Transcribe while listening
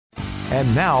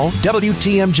And now,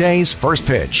 WTMJ's First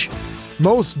Pitch.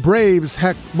 Most Braves,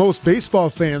 heck, most baseball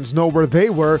fans know where they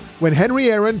were when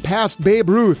Henry Aaron passed Babe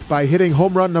Ruth by hitting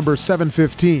home run number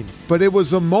 715. But it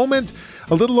was a moment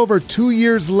a little over 2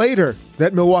 years later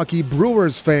that Milwaukee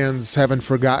Brewers fans haven't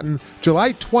forgotten.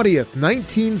 July 20th,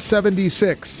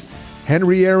 1976.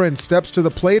 Henry Aaron steps to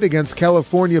the plate against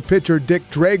California pitcher Dick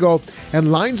Drago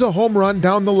and lines a home run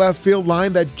down the left field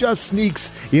line that just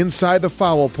sneaks inside the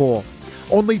foul pole.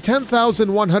 Only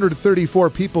 10,134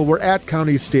 people were at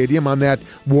County Stadium on that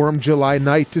warm July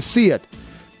night to see it.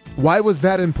 Why was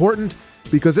that important?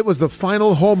 Because it was the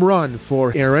final home run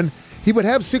for Aaron. He would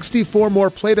have 64 more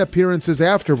plate appearances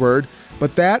afterward,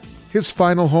 but that, his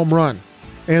final home run.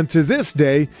 And to this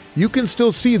day, you can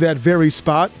still see that very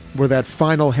spot where that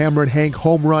final Hammerin' Hank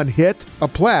home run hit. A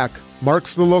plaque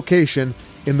marks the location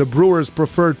in the Brewers'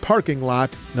 preferred parking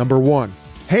lot, number 1.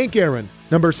 Hank Aaron,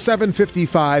 number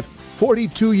 755,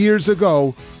 42 years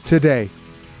ago today.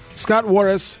 Scott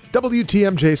Warras,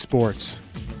 WTMJ Sports.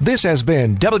 This has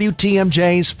been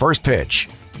WTMJ's First Pitch.